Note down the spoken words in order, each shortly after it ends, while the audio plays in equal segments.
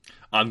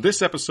On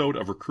this episode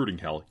of Recruiting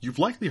Hell, you've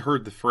likely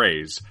heard the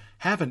phrase,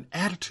 have an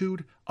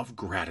attitude of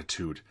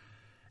gratitude.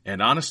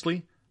 And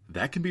honestly,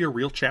 that can be a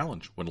real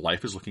challenge when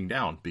life is looking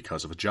down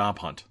because of a job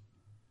hunt.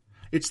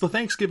 It's the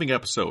Thanksgiving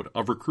episode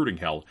of Recruiting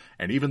Hell,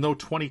 and even though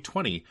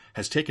 2020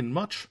 has taken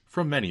much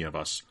from many of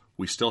us,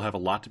 we still have a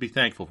lot to be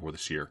thankful for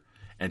this year.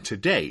 And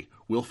today,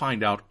 we'll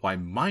find out why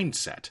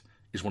mindset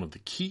is one of the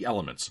key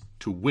elements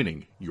to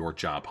winning your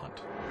job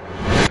hunt.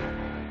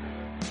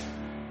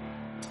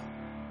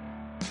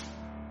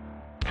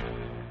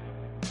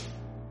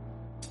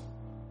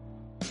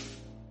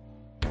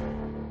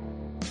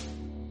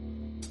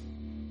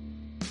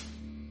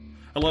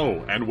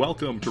 Hello, and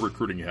welcome to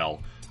Recruiting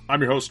Hell.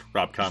 I'm your host,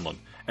 Rob Conlon,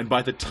 and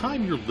by the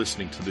time you're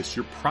listening to this,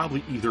 you're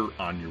probably either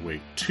on your way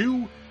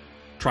to,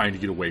 trying to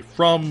get away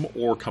from,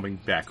 or coming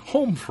back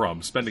home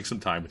from spending some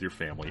time with your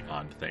family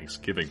on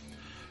Thanksgiving.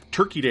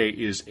 Turkey Day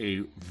is a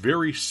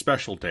very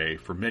special day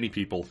for many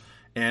people,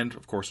 and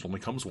of course it only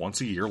comes once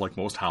a year like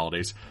most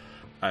holidays.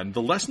 And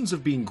the lessons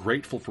of being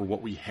grateful for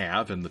what we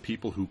have and the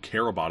people who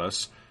care about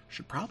us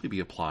should probably be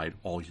applied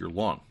all year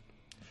long.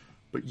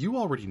 But you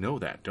already know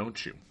that,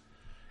 don't you?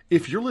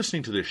 If you're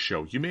listening to this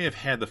show, you may have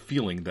had the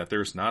feeling that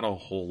there's not a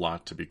whole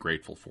lot to be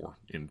grateful for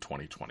in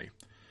 2020.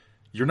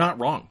 You're not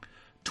wrong.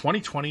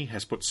 2020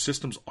 has put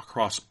systems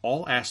across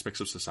all aspects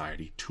of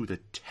society to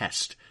the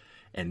test,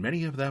 and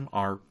many of them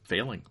are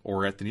failing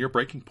or at the near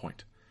breaking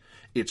point.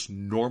 It's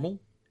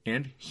normal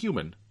and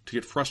human to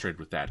get frustrated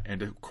with that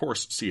and, of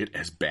course, see it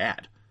as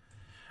bad.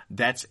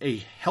 That's a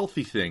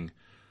healthy thing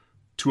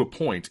to a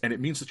point, and it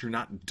means that you're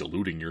not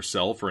deluding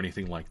yourself or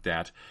anything like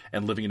that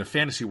and living in a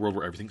fantasy world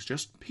where everything's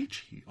just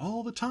peachy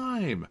all the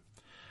time.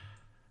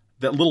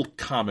 That little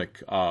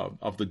comic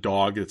of the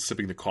dog that's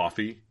sipping the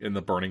coffee in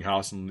the burning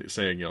house and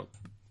saying,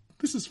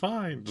 this is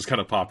fine, just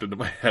kind of popped into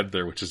my head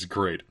there, which is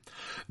great.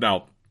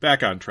 Now,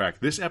 back on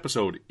track. This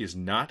episode is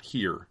not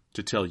here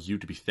to tell you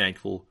to be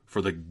thankful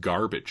for the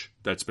garbage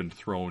that's been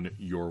thrown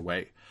your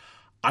way.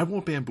 I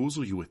won't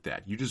bamboozle you with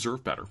that. You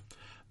deserve better.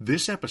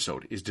 This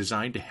episode is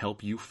designed to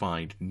help you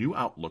find new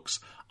outlooks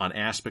on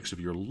aspects of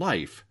your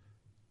life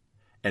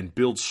and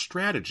build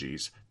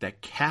strategies that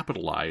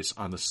capitalize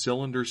on the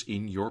cylinders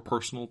in your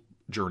personal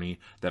journey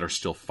that are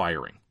still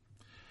firing.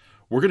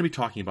 We're going to be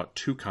talking about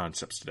two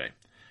concepts today,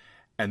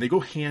 and they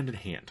go hand in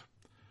hand.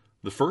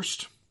 The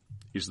first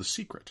is the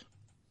secret,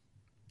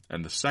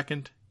 and the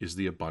second is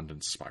the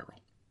abundance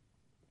spiral.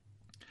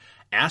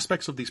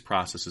 Aspects of these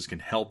processes can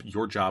help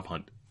your job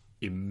hunt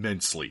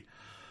immensely,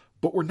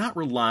 but we're not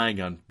relying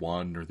on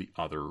one or the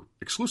other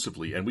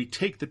exclusively, and we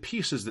take the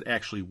pieces that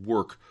actually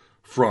work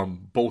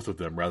from both of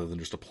them rather than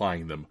just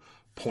applying them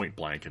point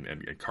blank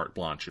and carte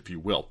blanche, if you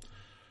will.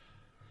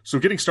 So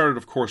getting started,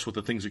 of course, with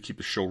the things that keep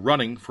the show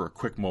running for a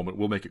quick moment.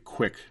 We'll make it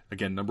quick.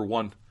 Again, number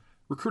one,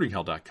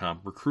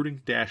 recruitinghell.com,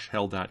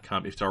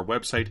 recruiting-hell.com. It's our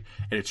website,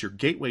 and it's your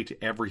gateway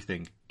to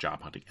everything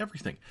job hunting,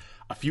 everything.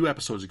 A few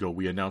episodes ago,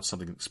 we announced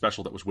something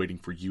special that was waiting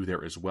for you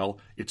there as well.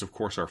 It's, of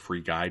course, our free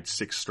guide,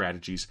 6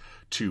 strategies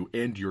to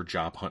end your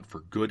job hunt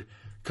for good.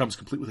 Comes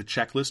complete with a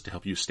checklist to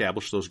help you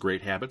establish those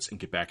great habits and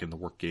get back in the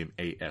work game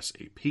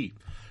ASAP.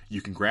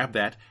 You can grab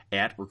that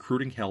at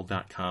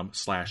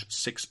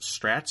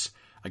recruitinghell.com/6strats.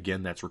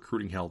 Again, that's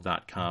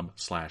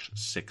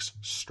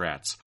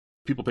recruitinghell.com/6strats.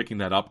 People picking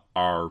that up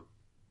are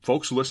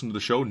folks who listen to the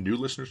show, new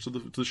listeners to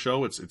the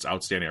show. It's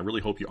outstanding. I really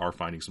hope you are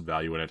finding some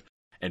value in it,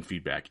 and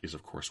feedback is,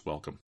 of course,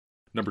 welcome.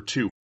 Number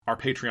 2, our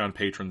Patreon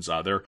patrons.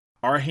 There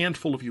are a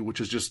handful of you, which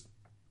is just,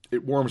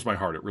 it warms my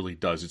heart. It really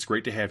does. It's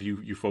great to have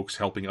you folks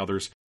helping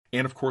others.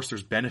 And, of course,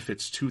 there's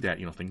benefits to that.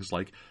 Things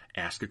like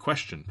ask a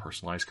question,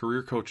 personalized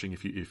career coaching,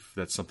 if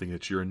that's something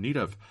that you're in need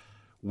of.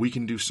 We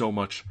can do so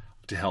much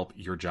to help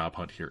your job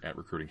hunt here at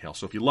Recruiting Hell.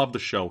 So if you love the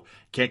show,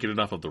 can't get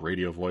enough of the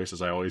radio voice,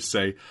 as I always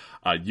say,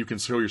 you can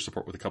show your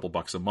support with a couple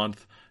bucks a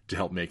month to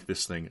help make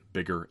this thing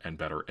bigger and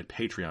better at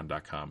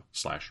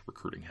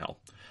patreon.com/recruitinghell.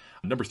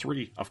 Number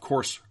 3, of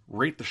course,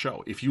 rate the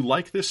show. If you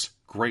like this,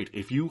 great.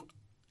 If you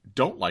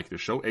don't like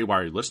this show, A, why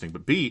are you listening?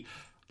 But B,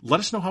 let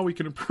us know how we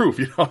can improve.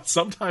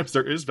 Sometimes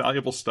there is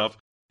valuable stuff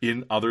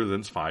in other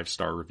than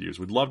 5-star reviews.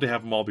 We'd love to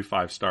have them all be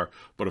 5-star,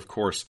 but of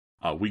course,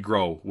 we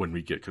grow when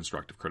we get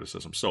constructive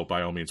criticism. So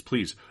by all means,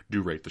 please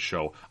do rate the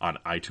show on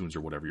iTunes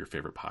or whatever your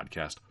favorite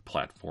podcast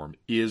platform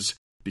is,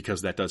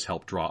 because that does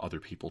help draw other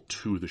people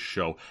to the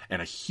show.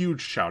 And a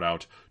huge shout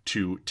out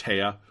to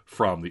Taya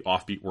from the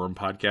Offbeat Worm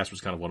podcast, which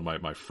is kind of one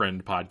of my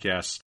friend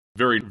podcasts.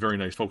 Very, very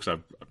nice folks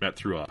I've met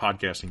through a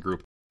podcasting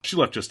group. She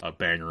left just a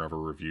banger of a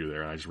review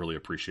there, and I just really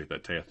appreciate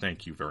that, Taya.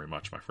 Thank you very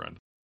much, my friend.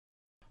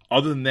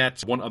 Other than that,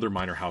 one other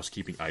minor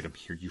housekeeping item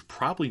here. You've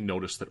probably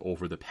noticed that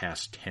over the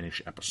past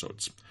 10-ish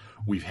episodes,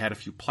 we've had a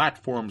few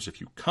platforms, a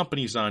few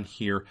companies on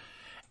here,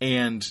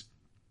 and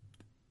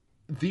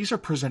these are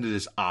presented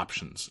as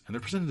options, and they're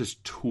presented as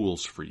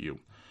tools for you.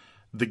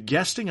 The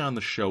guesting on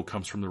the show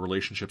comes from the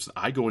relationships that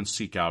I go and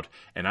seek out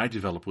and I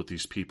develop with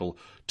these people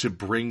to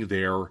bring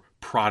their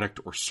product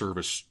or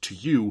service to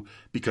you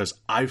because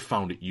I've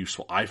found it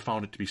useful. I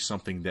found it to be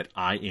something that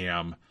I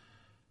am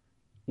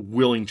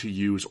willing to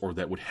use or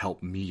that would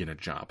help me in a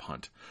job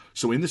hunt.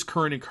 So in this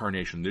current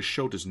incarnation, this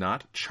show does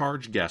not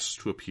charge guests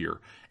to appear,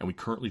 and we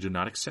currently do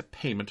not accept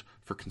payment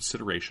for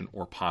consideration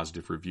or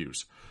positive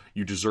reviews.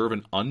 You deserve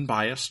an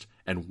unbiased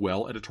and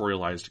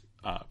well-editorialized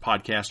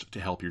podcast to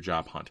help your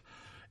job hunt.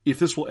 If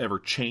this will ever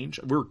change,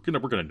 we're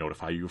gonna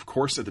notify you, of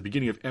course, at the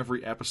beginning of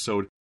every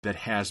episode that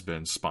has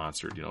been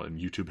sponsored, and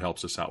YouTube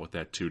helps us out with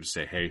that too, to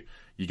say, hey,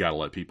 you got to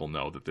let people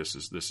know that this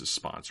is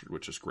sponsored,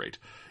 which is great.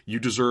 You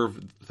deserve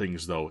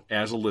things though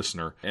as a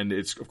listener, and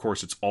it's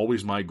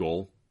always my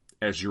goal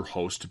as your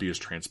host to be as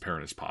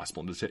transparent as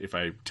possible. And if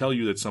I tell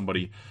you that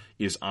somebody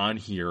is on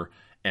here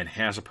and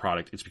has a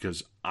product, it's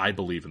because I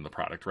believe in the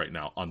product right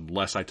now,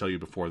 unless I tell you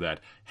before that,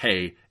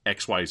 hey,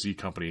 XYZ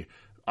company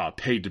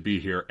paid to be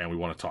here, and we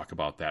want to talk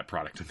about that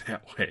product in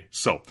that way.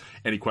 So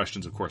any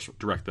questions, of course,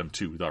 direct them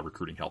to the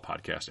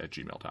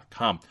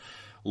recruitinghellpodcast@gmail.com.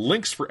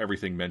 Links for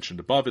everything mentioned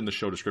above in the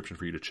show description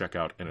for you to check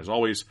out. And as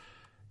always,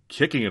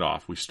 kicking it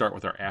off, we start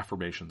with our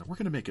affirmation that we're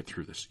going to make it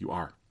through this. You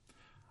are.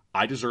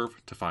 I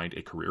deserve to find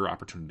a career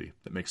opportunity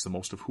that makes the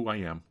most of who I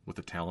am with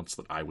the talents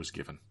that I was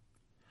given.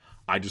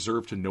 I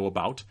deserve to know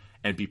about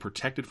and be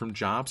protected from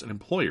jobs and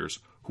employers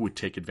who would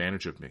take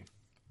advantage of me.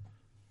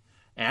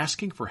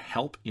 Asking for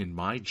help in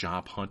my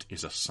job hunt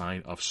is a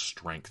sign of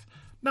strength,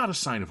 not a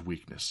sign of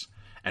weakness,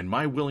 and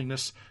my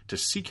willingness to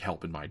seek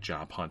help in my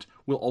job hunt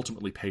will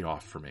ultimately pay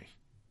off for me.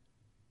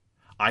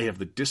 I have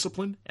the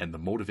discipline and the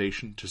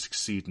motivation to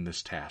succeed in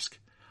this task.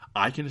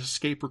 I can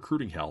escape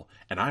recruiting hell,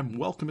 and I'm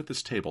welcome at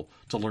this table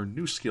to learn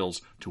new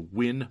skills to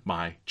win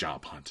my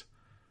job hunt.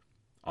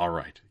 All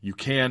right, you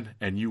can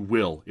and you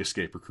will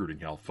escape recruiting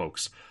hell,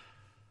 folks.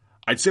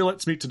 I'd say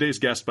let's meet today's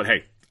guest, but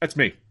hey, that's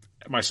me,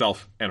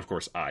 myself, and of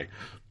course I.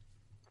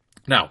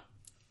 Now,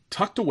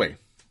 tucked away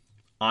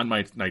on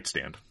my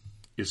nightstand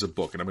is a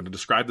book, and I'm going to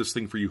describe this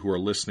thing for you who are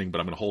listening, but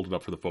I'm going to hold it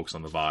up for the folks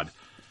on the VOD.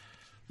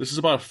 This is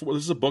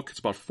a book. It's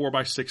about 4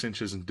 by 6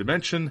 inches in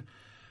dimension.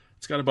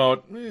 It's got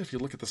about, if you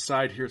look at the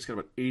side here, it's got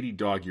about 80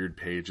 dog-eared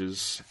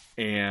pages,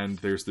 and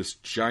there's this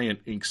giant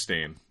ink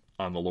stain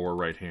on the lower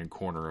right-hand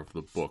corner of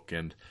the book.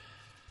 And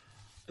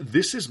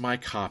this is my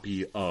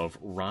copy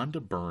of Rhonda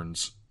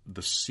Byrne's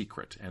The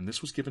Secret, and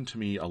this was given to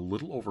me a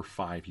little over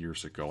 5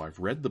 years ago. I've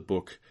read the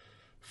book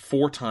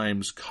 4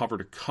 times cover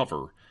to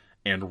cover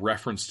and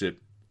referenced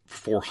it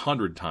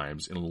 400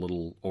 times in a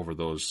little over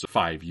those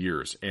 5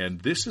 years.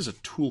 And this is a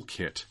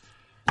toolkit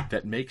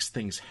that makes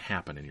things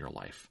happen in your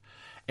life.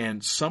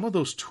 And some of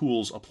those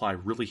tools apply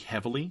really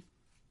heavily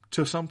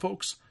to some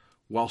folks,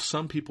 while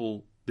some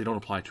people, they don't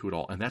apply to at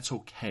all. And that's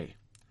okay.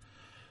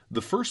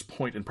 The first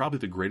point, and probably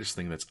the greatest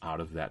thing that's out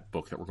of that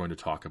book that we're going to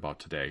talk about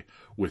today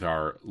with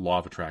our Law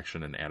of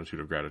Attraction and Attitude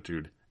of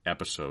Gratitude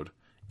episode,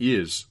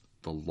 is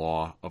the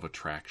Law of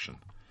Attraction.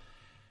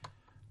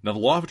 Now, the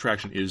Law of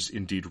Attraction is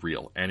indeed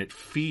real, and it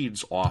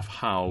feeds off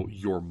how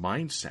your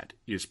mindset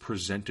is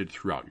presented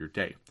throughout your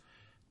day.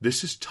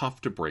 This is tough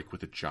to break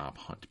with a job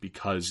hunt,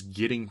 because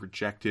getting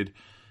rejected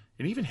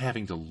and even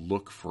having to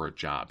look for a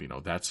job,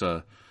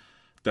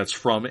 that's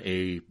from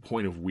a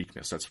point of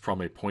weakness. That's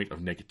from a point of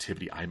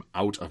negativity. I'm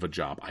out of a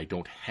job. I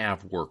don't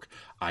have work.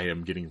 I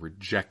am getting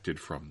rejected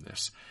from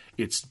this.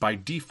 It's by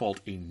default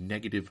a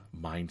negative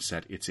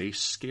mindset. It's a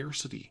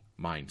scarcity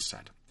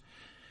mindset.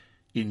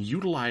 In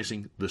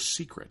utilizing The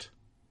Secret,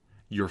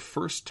 your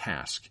first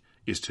task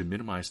is to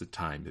minimize the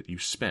time that you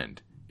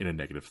spend in a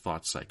negative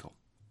thought cycle.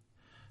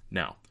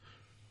 Now,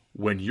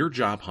 when you're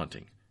job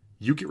hunting,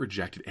 you get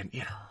rejected and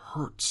it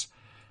hurts.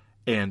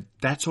 And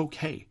that's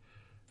okay.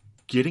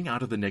 Getting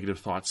out of the negative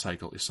thought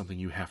cycle is something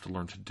you have to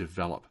learn to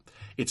develop.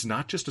 It's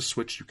not just a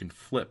switch you can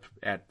flip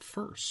at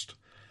first.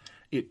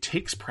 It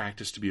takes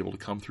practice to be able to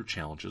come through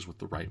challenges with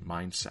the right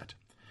mindset.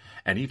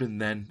 And even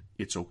then,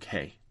 it's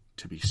okay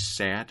to be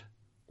sad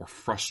or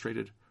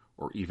frustrated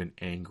or even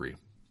angry.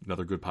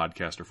 Another good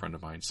podcaster friend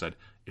of mine said,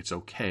 it's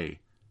okay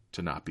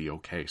to not be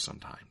okay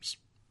sometimes.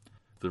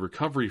 The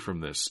recovery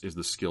from this is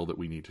the skill that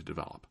we need to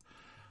develop.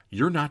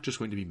 You're not just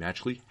going to be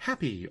magically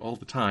happy all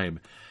the time.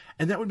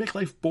 And that would make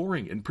life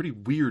boring and pretty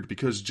weird,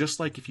 because just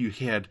like if you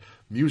had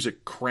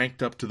music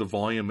cranked up to the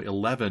volume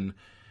 11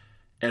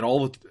 and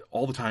all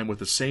the time with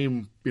the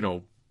same,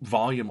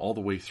 volume all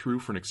the way through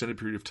for an extended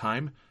period of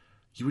time,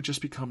 you would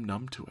just become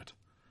numb to it.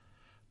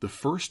 The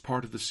first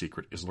part of The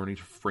Secret is learning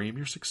to frame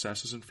your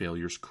successes and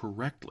failures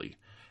correctly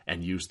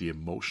and use the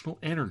emotional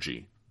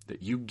energy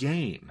that you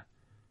gain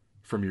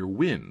from your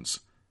wins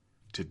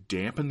to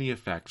dampen the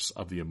effects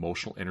of the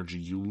emotional energy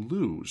you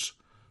lose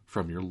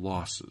from your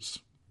losses.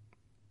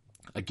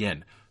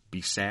 Again,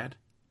 be sad,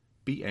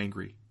 be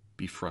angry,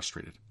 be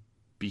frustrated,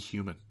 be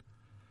human.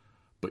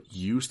 But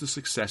use the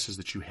successes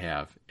that you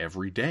have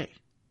every day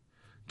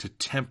to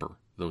temper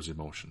those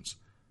emotions.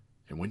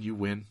 And when you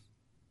win,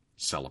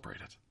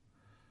 celebrate it.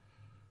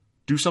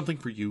 Do something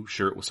for you,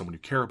 share it with someone you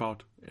care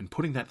about, and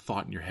putting that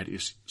thought in your head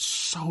is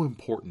so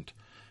important,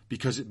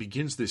 because it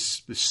begins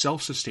this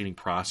self-sustaining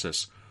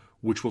process,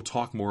 which we'll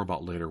talk more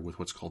about later with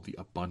what's called the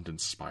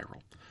abundance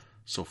spiral.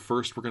 So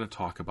first, we're going to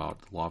talk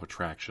about the law of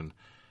attraction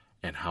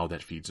and how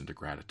that feeds into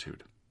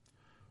gratitude.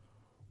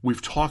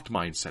 We've talked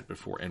mindset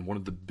before, and one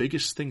of the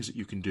biggest things that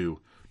you can do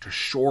to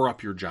shore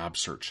up your job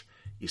search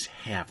is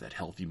have that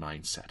healthy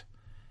mindset.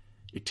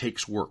 It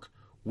takes work.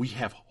 We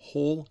have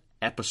whole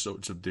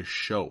episodes of this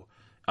show,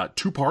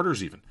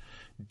 two-parters even,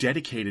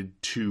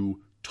 dedicated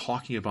to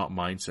talking about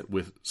mindset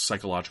with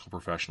psychological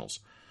professionals.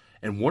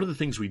 And one of the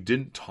things we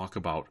didn't talk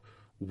about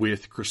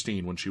with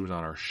Christine when she was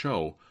on our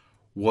show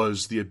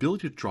was the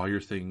ability to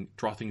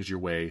draw things your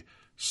way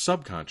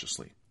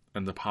subconsciously,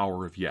 and the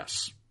power of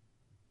yes.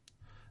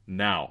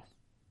 Now,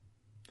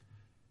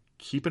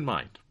 keep in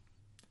mind,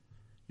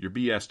 your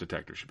BS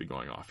detector should be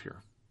going off here.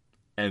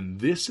 And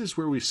this is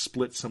where we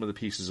split some of the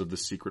pieces of the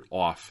secret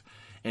off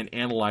and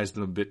analyze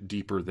them a bit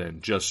deeper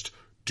than just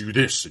do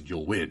this and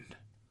you'll win.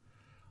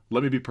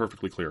 Let me be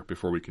perfectly clear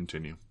before we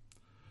continue.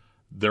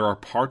 There are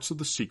parts of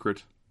the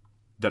secret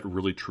that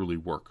really truly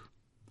work.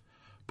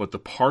 But the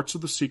parts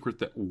of the secret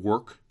that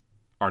work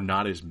are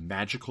not as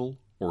magical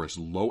or as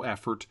low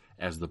effort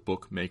as the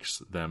book makes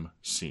them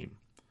seem.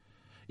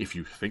 If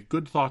you think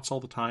good thoughts all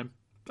the time,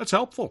 that's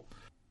helpful.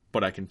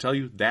 But I can tell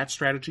you that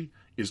strategy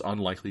is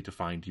unlikely to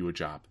find you a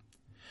job.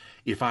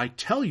 If I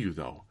tell you,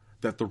 though,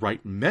 that the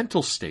right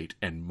mental state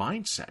and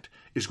mindset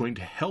is going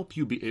to help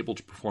you be able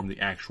to perform the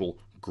actual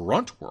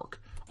grunt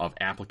work of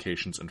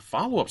applications and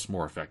follow-ups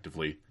more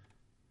effectively,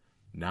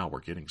 now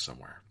we're getting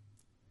somewhere.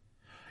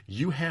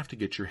 You have to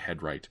get your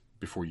head right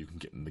before you can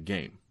get in the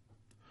game.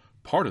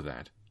 Part of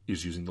that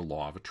is using the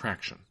law of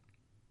attraction.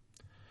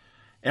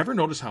 Ever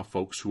notice how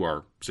folks who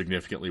are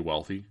significantly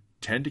wealthy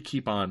tend to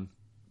keep on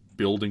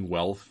building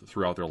wealth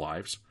throughout their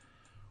lives?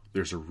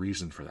 There's a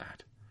reason for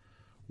that.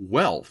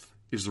 Wealth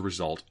is the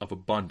result of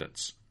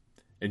abundance,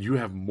 and you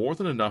have more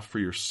than enough for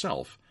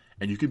yourself,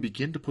 and you can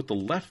begin to put the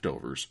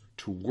leftovers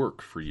to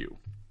work for you.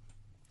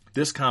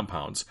 This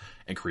compounds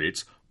and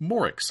creates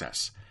more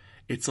excess.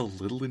 It's a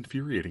little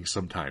infuriating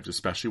sometimes,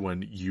 especially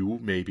when you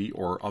maybe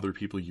or other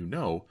people you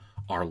know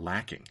are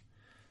lacking.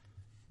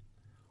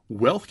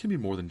 Wealth can be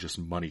more than just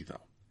money,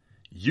 though.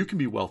 You can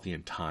be wealthy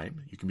in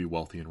time. You can be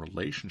wealthy in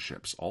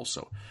relationships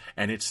also.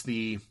 And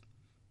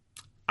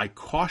I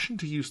caution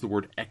to use the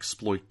word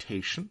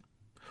exploitation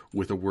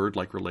with a word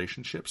like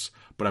relationships,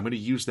 but I'm going to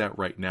use that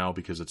right now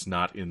because it's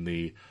not in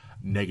the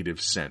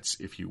negative sense,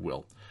 if you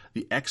will.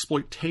 The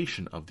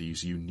exploitation of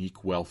these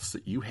unique wealths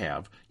that you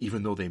have,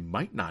 even though they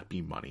might not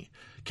be money,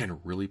 can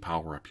really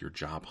power up your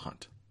job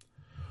hunt.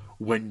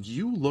 When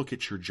you look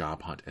at your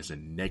job hunt as a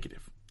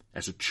negative,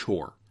 as a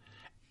chore,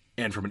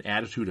 and from an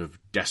attitude of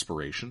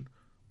desperation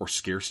or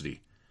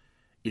scarcity,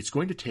 it's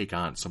going to take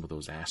on some of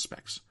those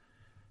aspects.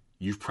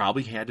 You've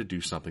probably had to do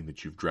something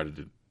that you've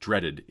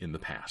dreaded in the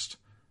past,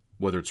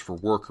 whether it's for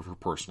work or for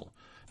personal.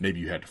 Maybe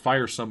you had to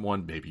fire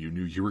someone. Maybe you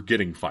knew you were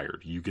getting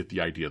fired. You get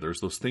the idea. There's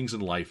those things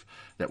in life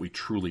that we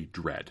truly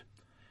dread.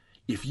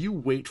 If you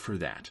wait for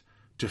that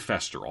to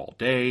fester all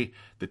day,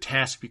 the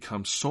task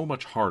becomes so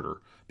much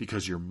harder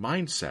because your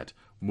mindset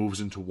moves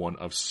into one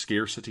of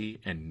scarcity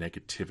and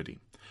negativity.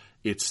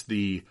 It's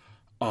the,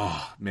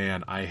 oh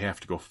man, I have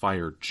to go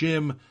fire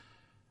Jim.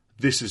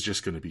 This is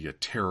just going to be a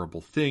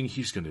terrible thing.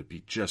 He's going to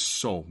be just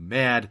so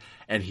mad,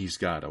 and he's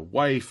got a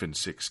wife and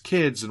 6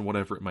 kids and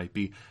whatever it might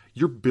be.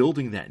 You're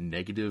building that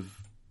negative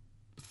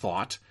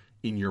thought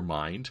in your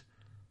mind,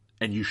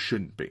 and you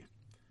shouldn't be.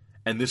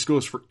 And this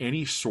goes for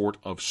any sort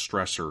of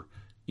stressor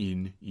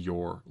in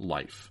your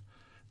life.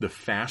 The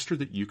faster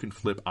that you can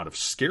flip out of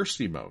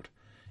scarcity mode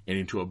and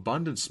into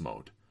abundance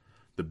mode,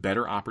 the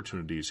better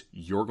opportunities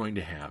you're going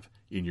to have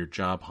in your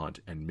job hunt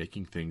and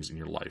making things in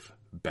your life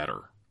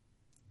better.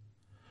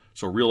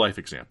 So, real life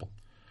example.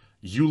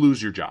 You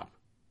lose your job,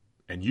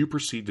 and you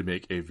proceed to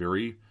make a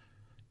very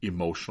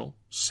emotional,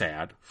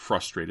 sad,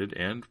 frustrated,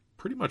 and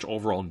pretty much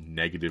overall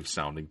negative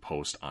sounding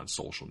post on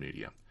social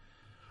media.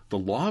 The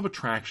law of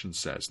attraction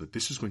says that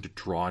this is going to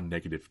draw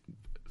negative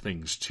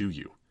things to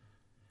you.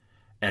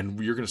 And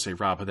you're going to say,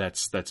 Rob,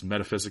 that's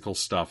metaphysical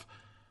stuff.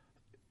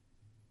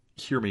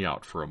 Hear me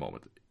out for a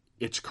moment.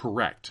 It's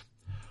correct.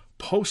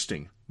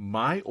 Posting,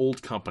 my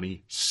old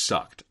company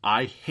sucked,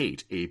 I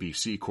hate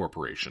ABC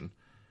Corporation,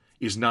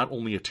 is not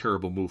only a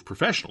terrible move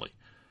professionally,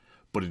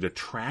 but it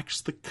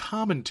attracts the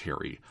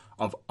commentary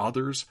of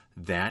others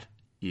that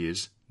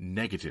is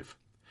negative.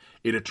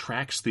 It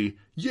attracts the,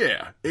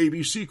 yeah,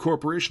 ABC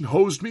Corporation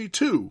hosed me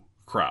too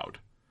crowd.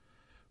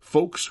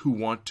 Folks who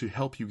want to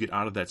help you get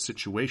out of that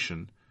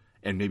situation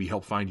and maybe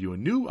help find you a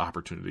new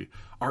opportunity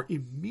are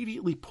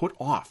immediately put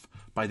off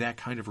by that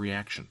kind of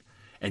reaction.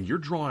 And you're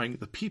drawing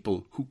the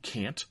people who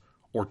can't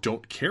or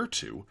don't care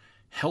to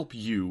help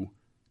you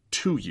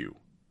to you,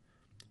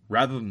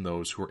 rather than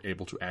those who are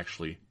able to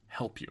actually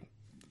help you.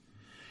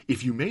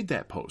 If you made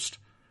that post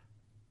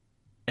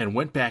and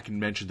went back and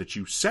mentioned that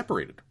you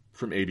separated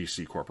from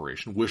ABC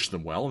Corporation, wished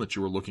them well, and that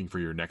you were looking for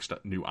your next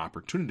new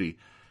opportunity,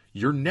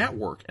 your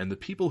network and the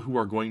people who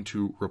are going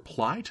to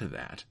reply to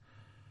that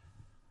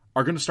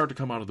are going to start to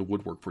come out of the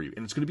woodwork for you.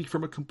 And it's going to be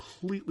from a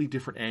completely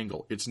different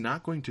angle. It's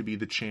not going to be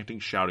the chanting,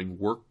 shouting,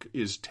 work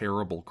is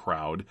terrible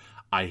crowd,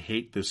 I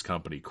hate this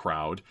company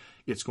crowd.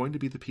 It's going to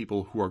be the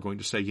people who are going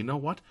to say, you know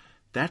what?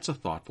 That's a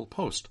thoughtful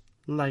post.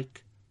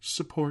 Like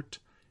support,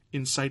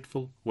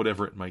 insightful,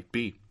 whatever it might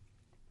be.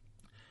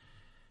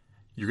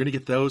 You're going to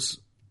get those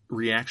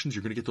reactions,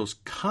 you're going to get those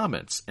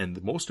comments, and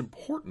the most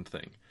important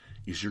thing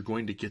is you're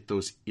going to get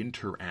those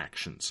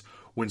interactions.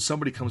 When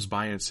somebody comes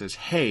by and says,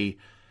 hey,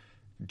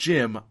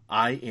 Jim,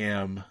 I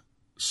am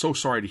so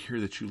sorry to hear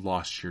that you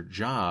lost your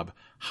job.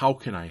 How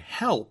can I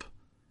help?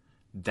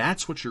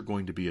 That's what you're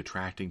going to be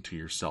attracting to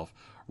yourself,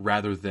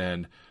 rather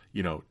than,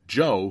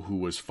 Joe, who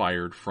was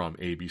fired from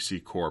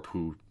ABC Corp,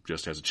 who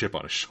just has a chip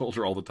on his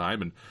shoulder all the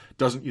time and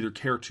doesn't either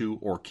care to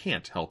or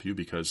can't help you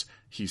because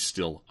he's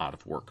still out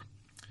of work.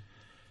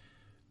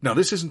 Now,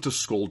 this isn't to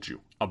scold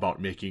you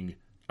about making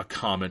a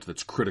comment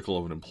that's critical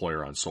of an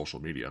employer on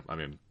social media. I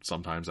mean,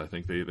 sometimes I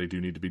think they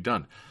do need to be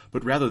done.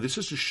 But rather, this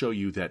is to show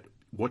you that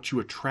what you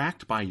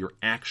attract by your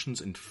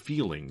actions and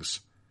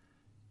feelings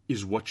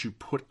is what you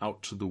put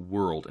out to the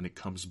world, and it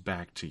comes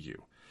back to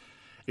you.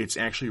 It's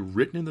actually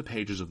written in the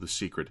pages of The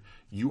Secret.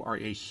 You are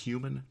a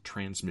human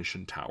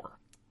transmission tower.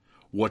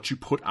 What you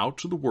put out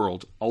to the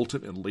world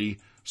ultimately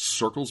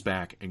circles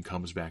back and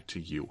comes back to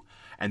you.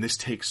 And this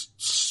takes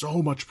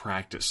so much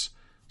practice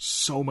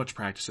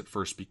at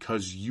first,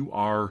 because you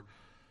are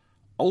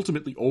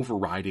ultimately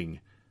overriding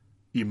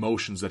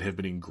emotions that have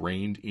been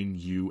ingrained in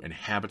you and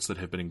habits that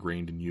have been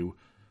ingrained in you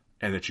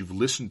and that you've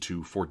listened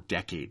to for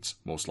decades,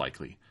 most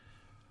likely.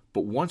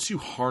 But once you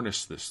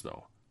harness this,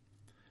 though,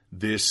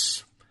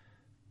 this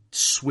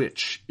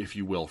switch, if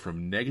you will,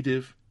 from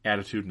negative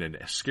attitude and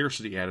a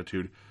scarcity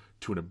attitude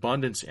to an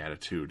abundance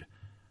attitude,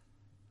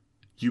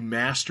 you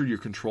master your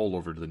control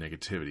over the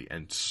negativity,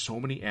 and so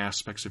many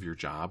aspects of your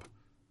job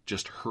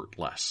just hurt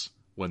less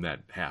when that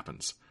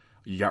happens.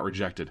 You got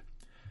rejected.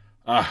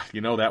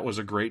 That was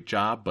a great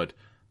job, but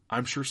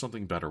I'm sure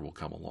something better will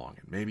come along.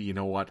 And maybe, you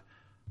know what?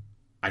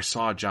 I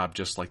saw a job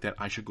just like that.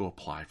 I should go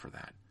apply for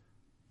that.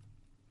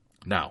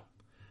 Now,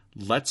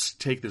 let's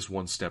take this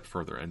one step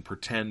further and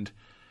pretend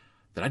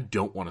that I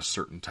don't want a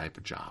certain type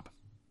of job.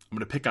 I'm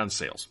going to pick on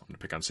sales.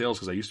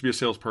 Because I used to be a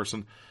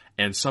salesperson,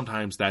 and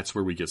sometimes that's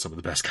where we get some of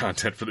the best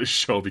content for this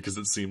show, because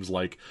it seems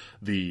like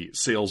the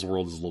sales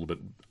world is a little bit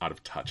out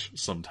of touch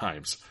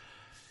sometimes.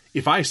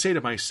 If I say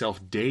to myself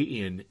day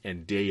in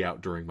and day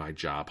out during my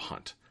job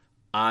hunt,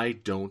 I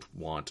don't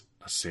want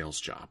a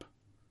sales job,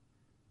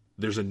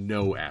 there's a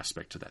no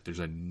aspect to that. There's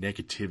a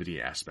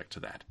negativity aspect to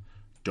that.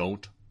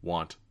 Don't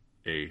want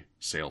a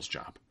sales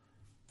job.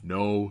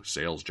 No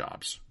sales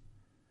jobs.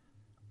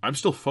 I'm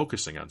still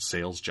focusing on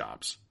sales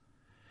jobs.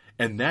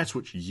 And that's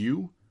what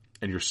you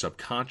and your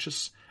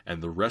subconscious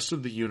and the rest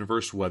of the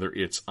universe, whether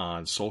it's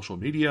on social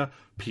media,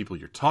 people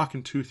you're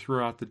talking to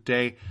throughout the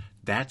day,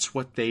 that's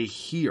what they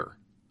hear.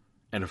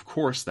 And of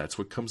course, that's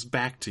what comes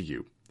back to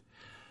you.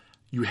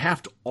 You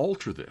have to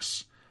alter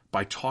this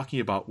by talking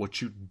about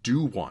what you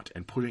do want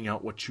and putting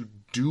out what you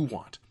do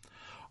want.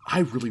 I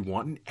really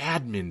want an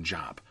admin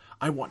job.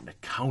 I want an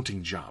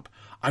accounting job.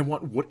 I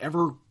want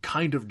whatever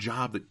kind of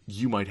job that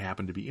you might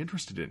happen to be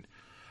interested in.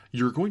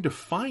 You're going to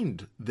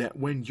find that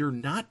when you're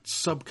not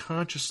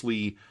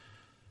subconsciously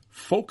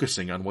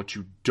focusing on what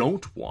you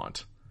don't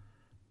want,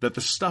 that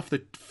the stuff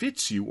that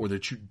fits you or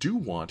that you do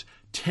want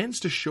tends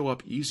to show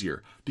up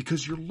easier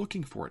because you're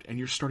looking for it and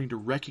you're starting to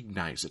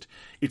recognize it.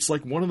 It's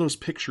like one of those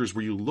pictures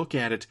where you look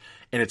at it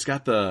and it's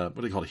got the,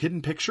 what do they call it,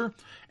 hidden picture,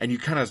 and you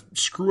kind of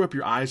screw up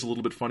your eyes a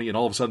little bit funny, and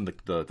all of a sudden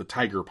the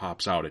tiger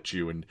pops out at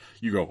you and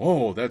you go,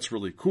 oh, that's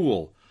really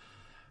cool.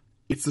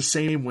 It's the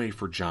same way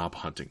for job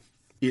hunting.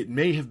 It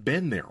may have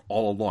been there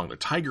all along. The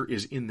tiger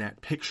is in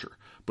that picture,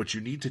 but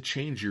you need to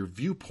change your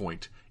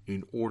viewpoint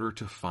in order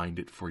to find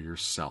it for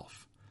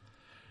yourself.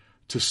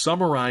 To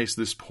summarize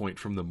this point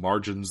from the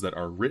margins that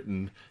are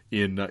written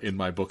in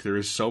my book, there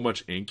is so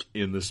much ink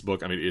in this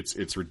book. I mean,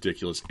 it's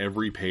ridiculous.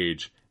 Every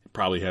page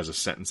probably has a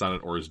sentence on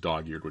it or is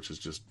dog-eared, which is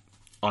just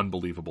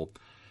unbelievable.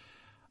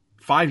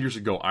 5 years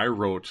ago, I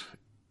wrote,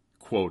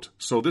 quote,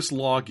 "So this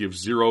law gives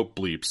zero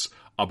bleeps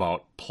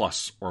about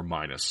plus or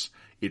minus.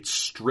 It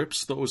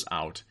strips those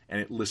out and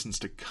it listens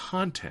to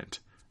content,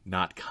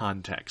 not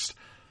context."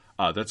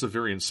 That's a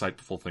very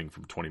insightful thing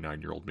from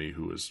 29-year-old me,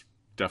 who is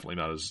definitely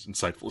not as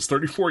insightful as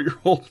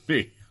 34-year-old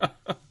me.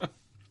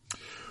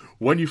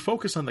 When you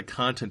focus on the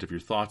content of your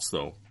thoughts,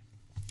 though,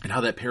 and how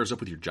that pairs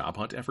up with your job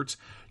hunt efforts,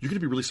 you're going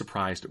to be really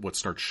surprised at what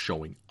starts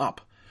showing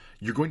up.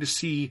 You're going to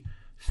see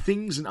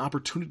things and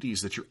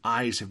opportunities that your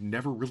eyes have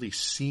never really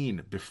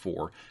seen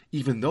before,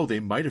 even though they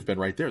might have been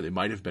right there. They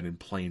might have been in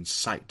plain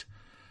sight.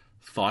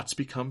 Thoughts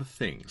become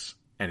things,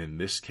 and in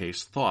this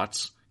case,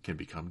 thoughts can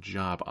become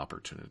job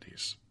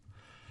opportunities.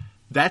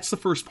 That's the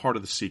first part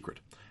of The Secret.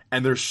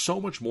 And there's so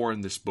much more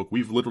in this book.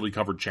 We've literally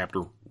covered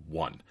chapter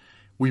 1.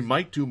 We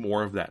might do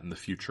more of that in the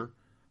future,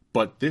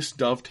 but this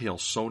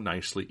dovetails so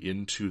nicely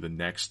into the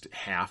next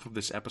half of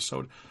this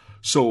episode.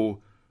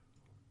 So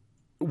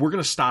we're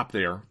going to stop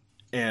there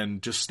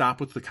and just stop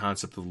with the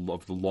concept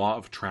of the law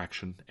of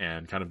attraction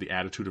and kind of the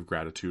attitude of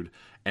gratitude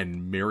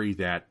and marry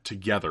that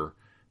together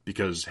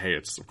because, hey,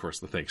 it's, of course,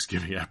 the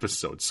Thanksgiving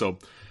episode. So,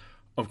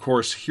 of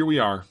course, here we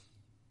are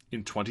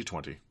in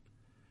 2020.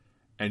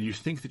 And you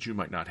think that you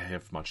might not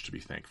have much to be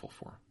thankful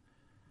for.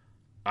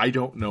 I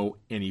don't know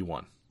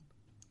anyone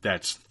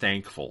that's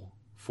thankful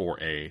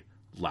for a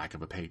lack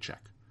of a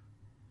paycheck,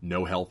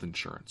 no health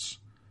insurance,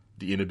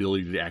 the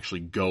inability to actually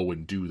go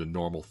and do the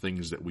normal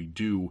things that we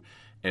do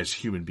as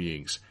human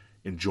beings,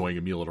 enjoying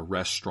a meal at a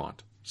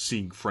restaurant,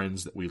 seeing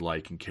friends that we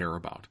like and care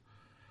about,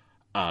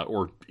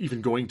 or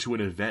even going to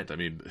an event. I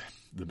mean,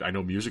 I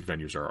know music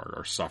venues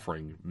are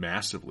suffering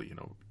massively. You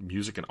know,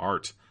 music and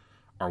art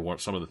are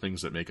some of the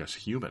things that make us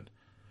human.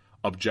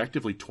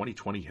 Objectively,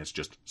 2020 has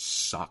just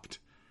sucked.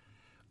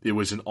 It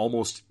was an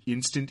almost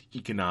instant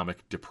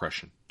economic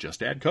depression.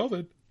 Just add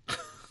COVID.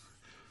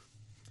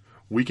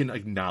 We can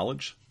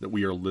acknowledge that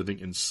we are living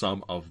in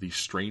some of the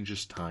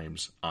strangest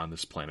times on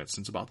this planet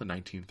since about the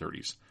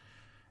 1930s.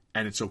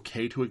 And it's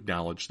okay to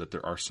acknowledge that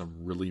there are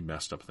some really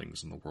messed up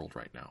things in the world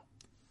right now.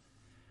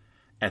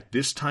 At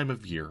this time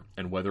of year,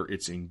 and whether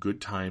it's in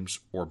good times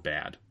or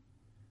bad,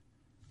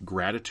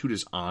 gratitude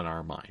is on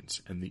our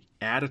minds. And the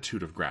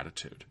attitude of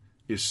gratitude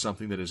is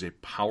something that is a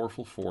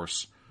powerful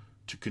force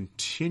to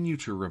continue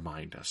to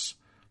remind us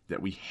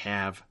that we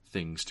have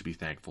things to be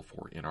thankful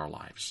for in our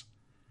lives.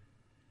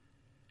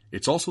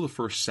 It's also the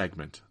first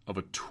segment of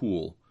a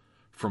tool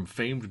from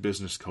famed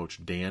business coach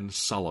Dan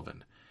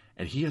Sullivan,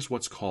 and he has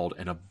what's called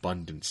an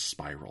abundance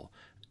spiral.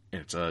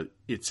 And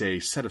it's a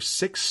set of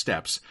 6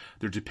 steps.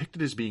 They're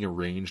depicted as being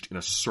arranged in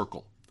a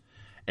circle,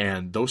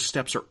 and those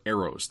steps are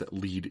arrows that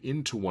lead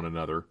into one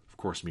another, of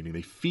course, meaning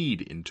they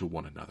feed into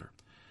one another.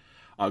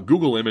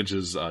 Google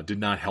Images did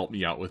not help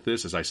me out with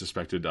this, as I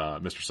suspected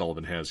Mr.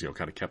 Sullivan has,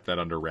 kind of kept that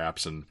under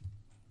wraps and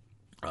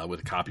with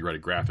a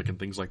copyrighted graphic and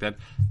things like that.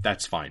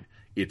 That's fine.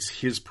 It's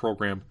his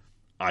program.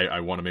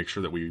 I want to make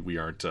sure that we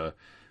aren't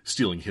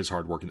stealing his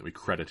hard work and that we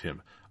credit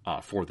him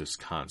for this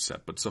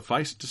concept. But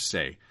suffice it to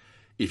say,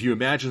 if you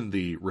imagine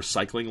the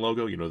recycling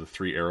logo, the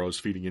 3 arrows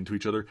feeding into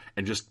each other,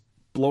 and just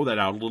blow that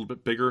out a little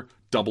bit bigger,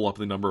 double up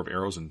the number of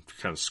arrows and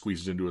kind of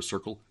squeeze it into a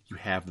circle, you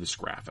have this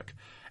graphic.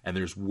 And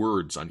there's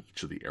words on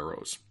each of the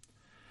arrows.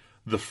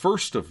 The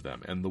first of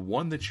them, and the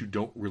one that you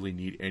don't really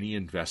need any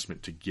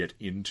investment to get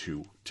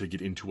into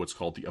what's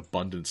called the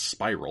abundance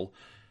spiral,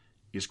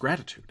 is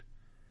gratitude.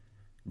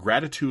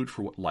 Gratitude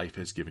for what life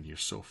has given you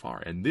so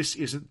far. And this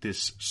isn't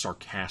this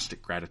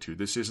sarcastic gratitude.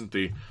 This isn't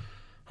the,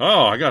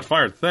 oh, I got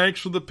fired. Thanks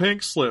for the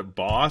pink slip,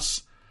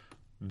 boss.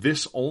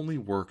 This only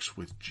works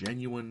with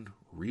genuine,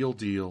 real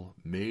deal,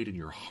 made in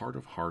your heart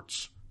of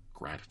hearts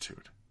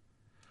gratitude.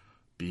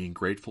 Being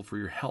grateful for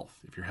your health,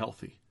 if you're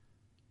healthy.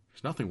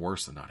 There's nothing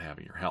worse than not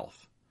having your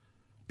health.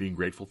 Being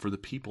grateful for the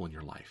people in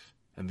your life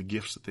and the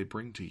gifts that they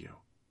bring to you.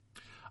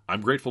 I'm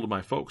grateful to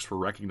my folks for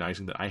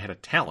recognizing that I had a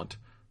talent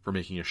for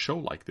making a show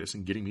like this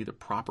and getting me the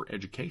proper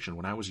education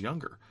when I was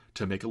younger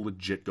to make a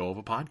legit go of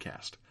a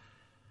podcast.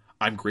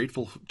 I'm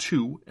grateful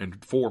to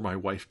and for my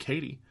wife,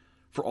 Katie,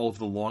 for all of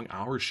the long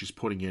hours she's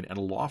putting in at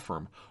a law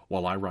firm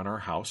while I run our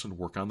house and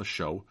work on the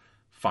show,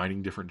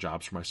 finding different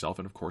jobs for myself,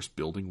 and of course,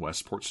 building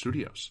Westport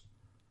Studios.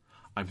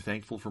 I'm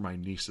thankful for my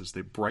nieces.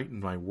 They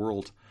brighten my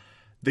world.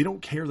 They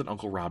don't care that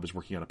Uncle Rob is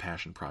working on a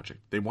passion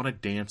project. They want to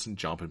dance and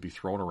jump and be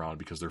thrown around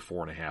because they're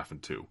 4.5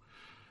 and 2.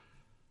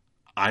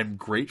 I'm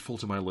grateful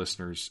to my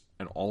listeners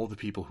and all of the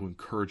people who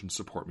encourage and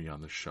support me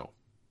on this show.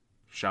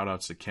 Shout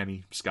outs to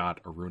Kenny,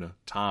 Scott, Aruna,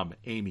 Tom,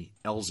 Amy,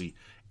 Elsie,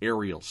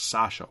 Ariel,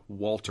 Sasha,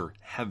 Walter,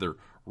 Heather,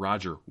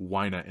 Roger,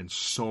 Wina, and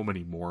so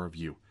many more of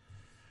you.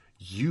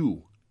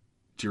 You,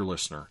 dear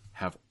listener,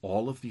 have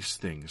all of these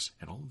things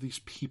and all of these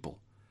people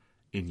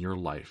in your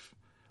life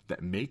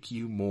that make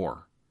you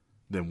more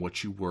than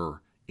what you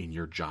were in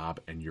your job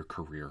and your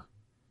career.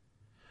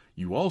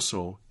 You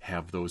also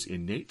have those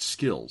innate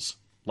skills,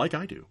 like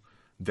I do,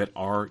 that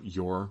are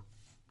your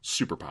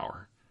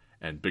superpower.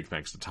 And big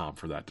thanks to Tom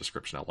for that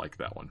description. I like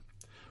that one.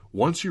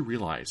 Once you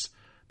realize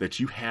that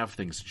you have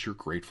things that you're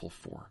grateful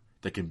for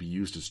that can be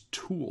used as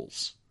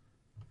tools,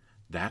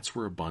 that's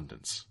where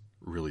abundance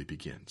really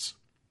begins.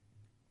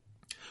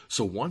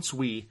 So once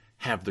we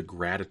have the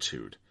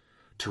gratitude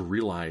to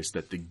realize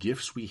that the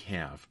gifts we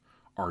have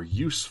are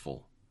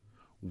useful,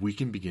 we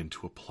can begin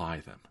to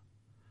apply them.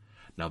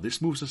 Now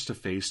this moves us to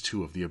phase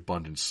 2 of the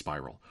abundance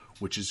spiral,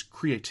 which is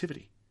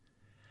creativity.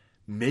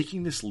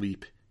 Making this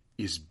leap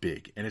is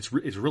big, and it's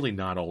really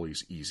not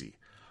always easy.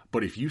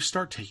 But if you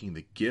start taking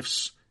the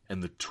gifts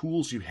and the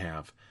tools you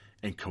have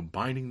and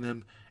combining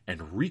them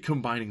and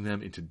recombining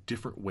them into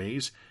different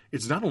ways,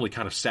 it's not only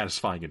kind of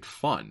satisfying and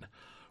fun,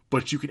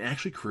 but you can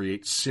actually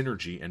create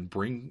synergy and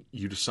bring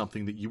you to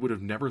something that you would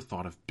have never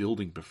thought of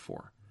building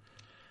before.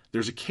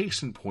 There's a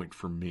case in point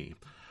for me.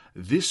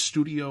 This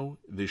studio,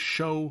 this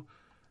show,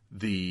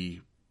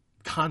 the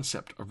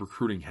concept of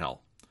recruiting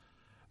hell.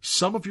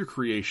 Some of your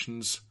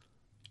creations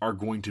are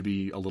going to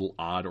be a little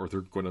odd, or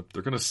they're going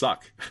to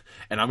suck.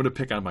 And I'm going to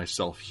pick on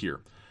myself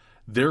here.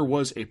 There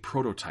was a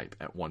prototype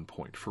at one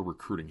point for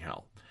recruiting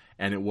hell,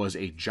 and it was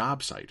a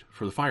job site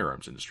for the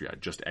firearms industry. I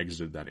just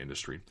exited that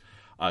industry.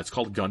 It's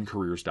called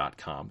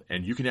guncareers.com,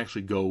 and you can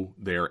actually go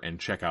there and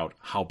check out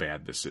how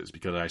bad this is,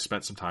 because I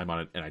spent some time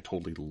on it and I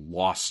totally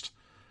lost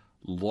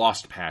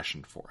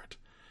passion for it.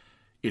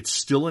 It's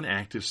still an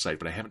active site,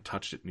 but I haven't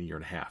touched it in a year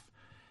and a half.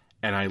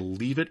 and I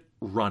leave it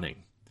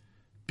running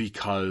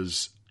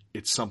because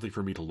it's something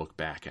for me to look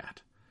back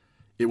at.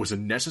 It was a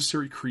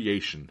necessary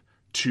creation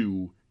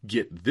to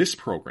get this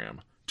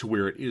program to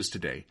where it is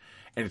today.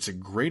 And it's a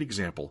great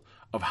example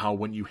of how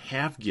when you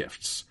have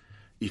gifts,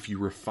 if you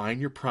refine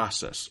your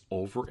process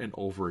over and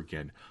over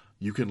again,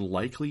 you can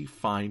likely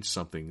find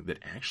something that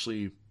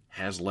actually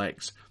has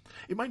legs.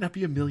 It might not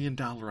be $1 million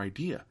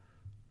idea,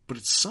 but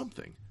it's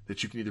something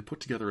that you can either put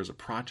together as a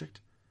project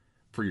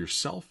for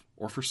yourself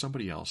or for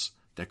somebody else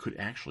that could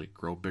actually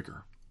grow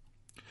bigger.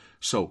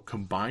 So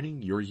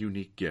combining your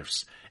unique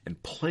gifts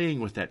and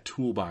playing with that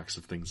toolbox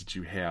of things that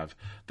you have,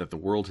 that the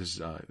world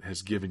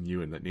has given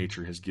you and that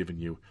nature has given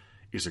you,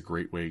 is a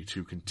great way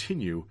to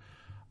continue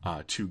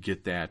to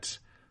get that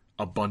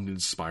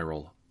abundance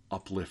spiral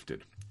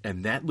uplifted.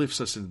 And that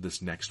lifts us into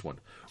this next one.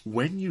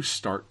 When you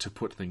start to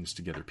put things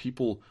together,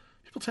 people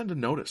tend to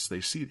notice. They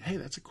see, hey,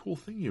 that's a cool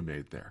thing you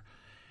made there.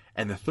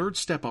 And the third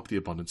step up the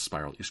abundance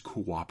spiral is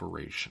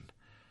cooperation.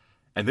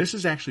 And this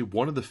is actually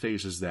one of the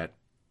phases that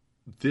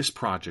this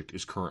project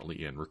is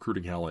currently in,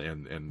 Recruiting Hell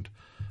and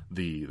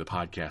the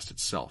podcast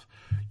itself.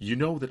 You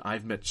know that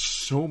I've met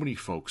so many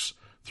folks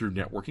through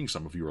networking.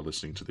 Some of you are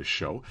listening to this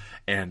show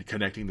and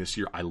connecting this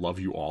year. I love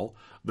you all.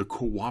 The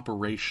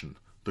cooperation,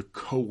 the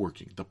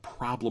co-working, the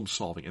problem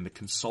solving, and the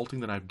consulting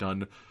that I've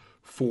done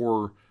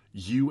for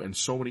you and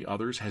so many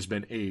others has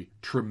been a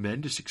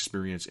tremendous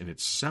experience in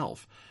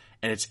itself.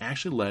 And it's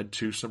actually led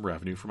to some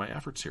revenue for my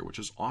efforts here, which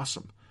is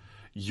awesome.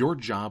 Your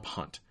job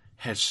hunt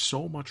has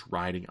so much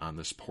riding on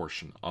this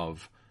portion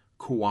of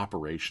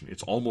cooperation.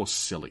 It's almost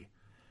silly.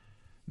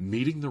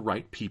 Meeting the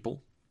right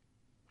people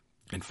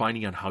and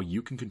finding out how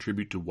you can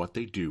contribute to what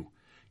they do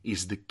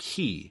is the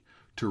key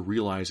to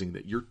realizing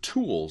that your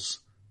tools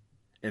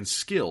and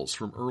skills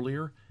from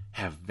earlier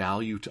have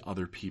value to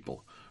other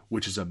people,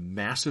 which is a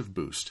massive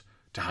boost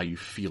to how you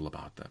feel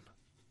about them.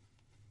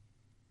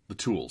 The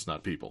tools,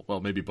 not people.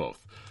 Well, maybe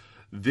both.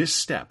 This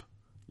step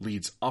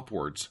leads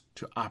upwards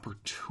to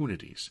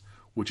opportunities,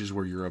 which is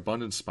where your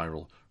abundance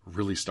spiral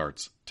really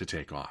starts to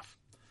take off.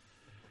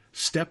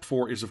 Step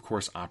 4 is, of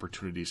course,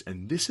 opportunities,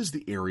 and this is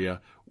the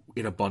area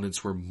in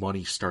abundance where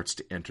money starts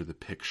to enter the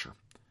picture.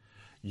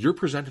 You're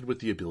presented with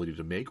the ability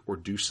to make or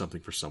do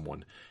something for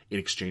someone in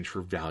exchange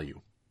for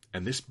value,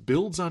 and this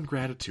builds on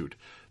gratitude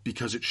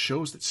because it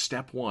shows that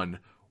step 1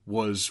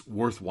 was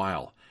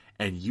worthwhile,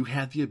 and you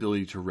had the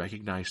ability to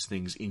recognize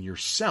things in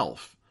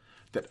yourself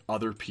that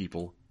other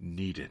people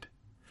needed.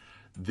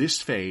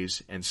 This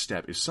phase and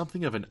step is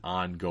something of an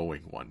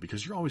ongoing one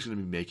because you're always going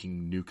to be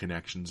making new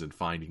connections and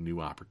finding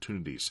new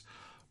opportunities.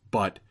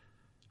 But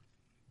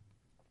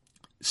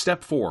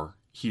step 4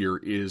 here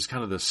is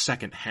kind of the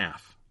second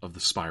half of the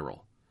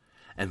spiral.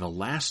 And the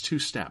last two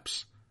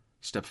steps,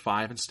 step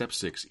 5 and step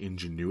 6,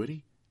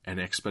 ingenuity and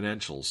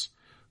exponentials,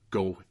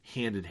 go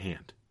hand in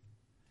hand.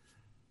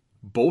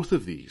 Both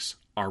of these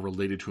are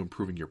related to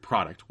improving your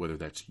product, whether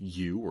that's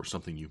you or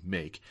something you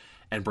make,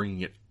 and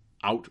bringing it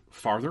out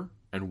farther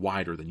and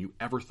wider than you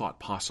ever thought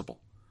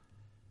possible.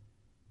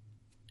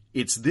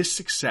 It's this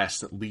success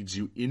that leads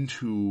you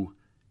into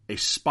a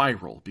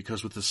spiral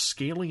because with the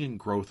scaling and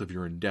growth of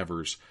your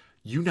endeavors,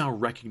 you now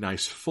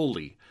recognize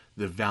fully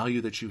the value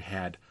that you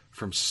had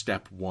from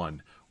step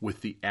 1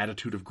 with the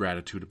attitude of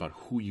gratitude about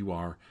who you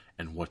are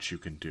and what you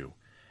can do.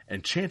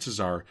 And chances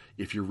are,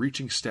 if you're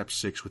reaching step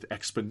 6 with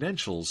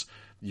exponentials,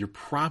 you're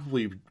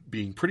probably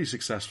being pretty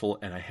successful,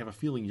 and I have a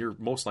feeling you're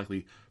most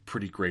likely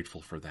pretty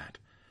grateful for that.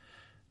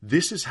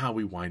 This is how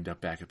we wind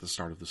up back at the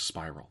start of the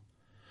spiral.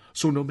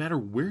 So no matter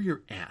where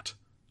you're at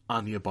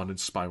on the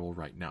abundance spiral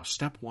right now,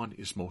 step 1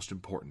 is most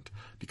important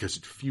because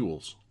it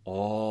fuels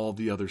all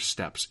the other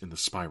steps in the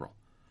spiral.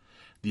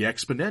 The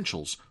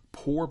exponentials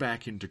pour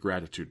back into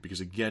gratitude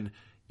because, again,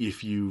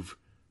 if you've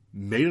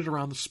made it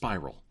around the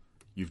spiral,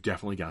 you've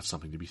definitely got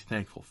something to be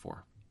thankful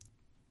for.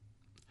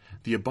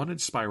 The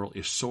abundance spiral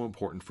is so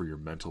important for your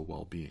mental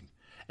well-being,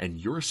 and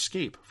your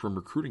escape from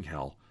recruiting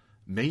hell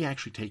may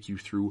actually take you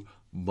through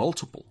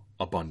multiple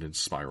abundance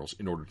spirals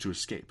in order to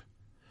escape.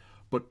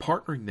 But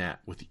partnering that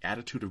with the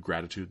attitude of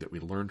gratitude that we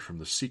learned from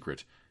The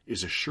Secret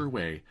is a sure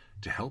way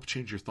to help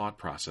change your thought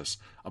process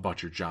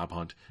about your job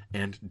hunt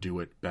and do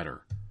it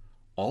better.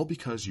 All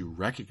because you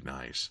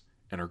recognize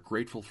and are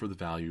grateful for the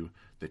value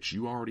that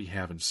you already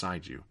have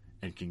inside you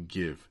and can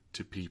give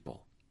to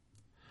people.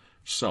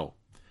 So,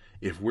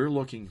 if we're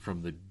looking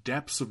from the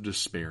depths of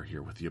despair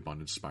here with the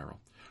abundance spiral,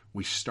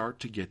 we start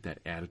to get that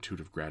attitude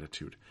of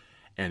gratitude.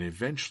 And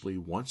eventually,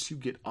 once you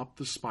get up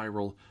the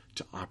spiral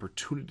to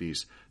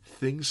opportunities,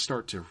 things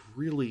start to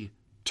really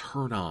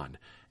turn on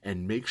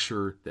and make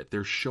sure that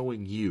they're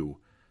showing you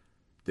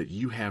that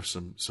you have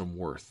some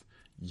worth.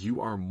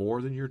 You are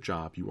more than your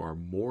job. You are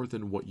more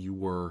than what you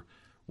were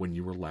when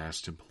you were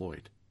last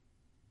employed.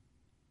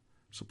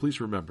 So please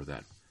remember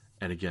that.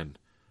 And again,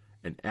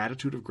 an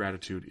attitude of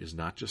gratitude is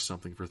not just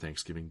something for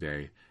Thanksgiving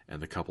Day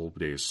and the couple of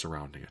days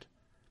surrounding it.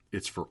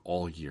 It's for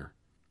all year.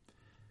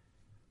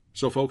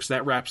 So folks,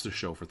 that wraps the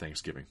show for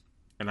Thanksgiving.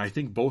 And I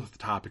think both of the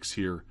topics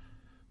here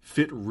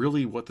fit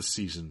really what the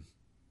season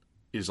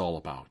is all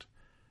about.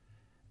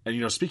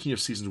 And, speaking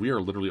of seasons, we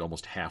are literally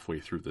almost halfway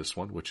through this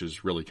one, which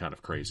is really kind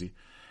of crazy.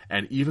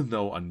 And even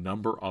though a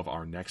number of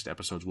our next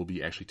episodes will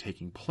be actually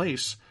taking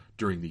place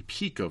during the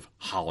peak of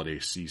holiday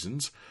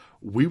seasons,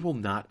 we will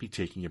not be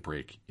taking a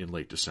break in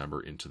late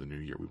December into the new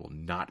year. We will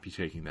not be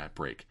taking that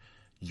break.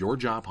 Your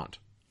job hunt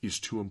is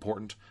too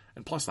important,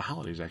 and plus the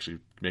holidays actually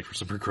make for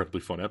some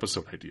incredibly fun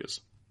episode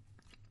ideas.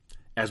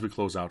 As we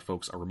close out,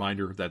 folks, a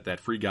reminder that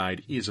free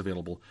guide is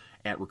available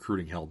at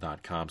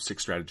recruitinghell.com,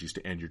 6 strategies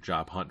to end your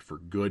job hunt for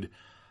good.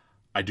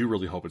 I do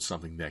really hope it's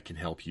something that can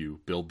help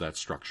you build that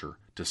structure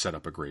to set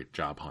up a great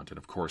job hunt. And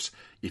of course,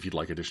 if you'd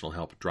like additional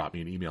help, drop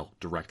me an email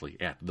directly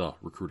at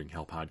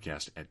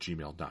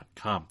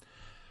therecruitinghellpodcast@gmail.com.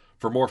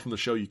 For more from the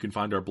show, you can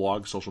find our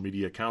blog, social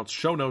media accounts,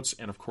 show notes,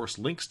 and of course,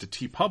 links to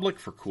TeePublic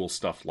for cool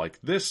stuff like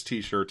this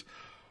t-shirt,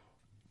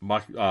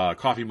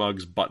 coffee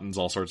mugs, buttons,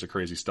 all sorts of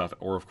crazy stuff.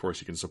 Or of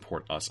course, you can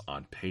support us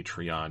on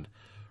Patreon.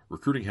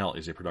 Recruiting Hell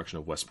is a production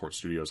of Westport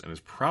Studios and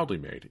is proudly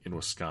made in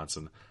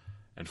Wisconsin.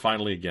 And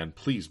finally, again,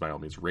 please, by all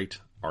means, rate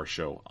our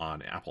show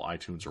on Apple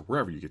iTunes or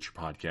wherever you get your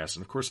podcasts.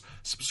 And, of course,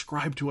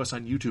 subscribe to us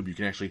on YouTube. You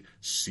can actually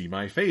see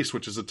my face,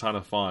 which is a ton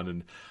of fun.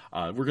 And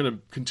we're going to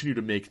continue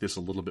to make this a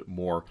little bit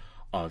more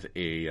of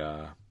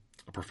a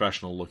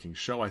professional-looking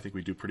show. I think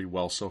we do pretty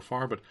well so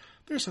far, but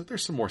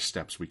there's some more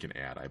steps we can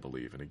add, I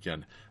believe. And,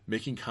 again,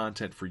 making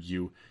content for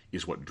you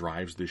is what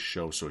drives this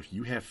show. So if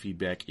you have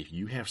feedback, if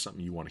you have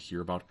something you want to hear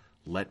about,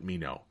 let me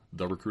know.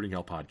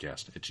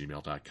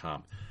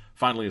 therecruitinghellpodcast@gmail.com.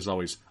 Finally, as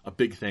always, a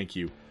big thank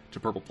you to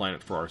Purple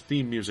Planet for our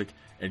theme music,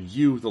 and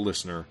you, the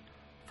listener,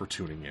 for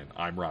tuning in.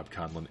 I'm Rob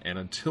Conlon, and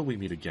until we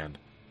meet again,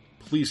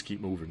 please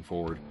keep moving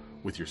forward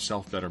with your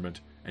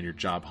self-betterment and your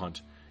job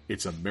hunt.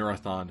 It's a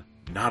marathon,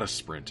 not a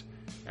sprint,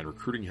 and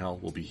Recruiting Hell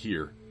will be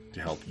here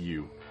to help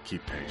you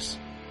keep pace.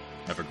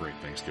 Have a great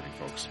Thanksgiving,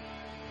 folks.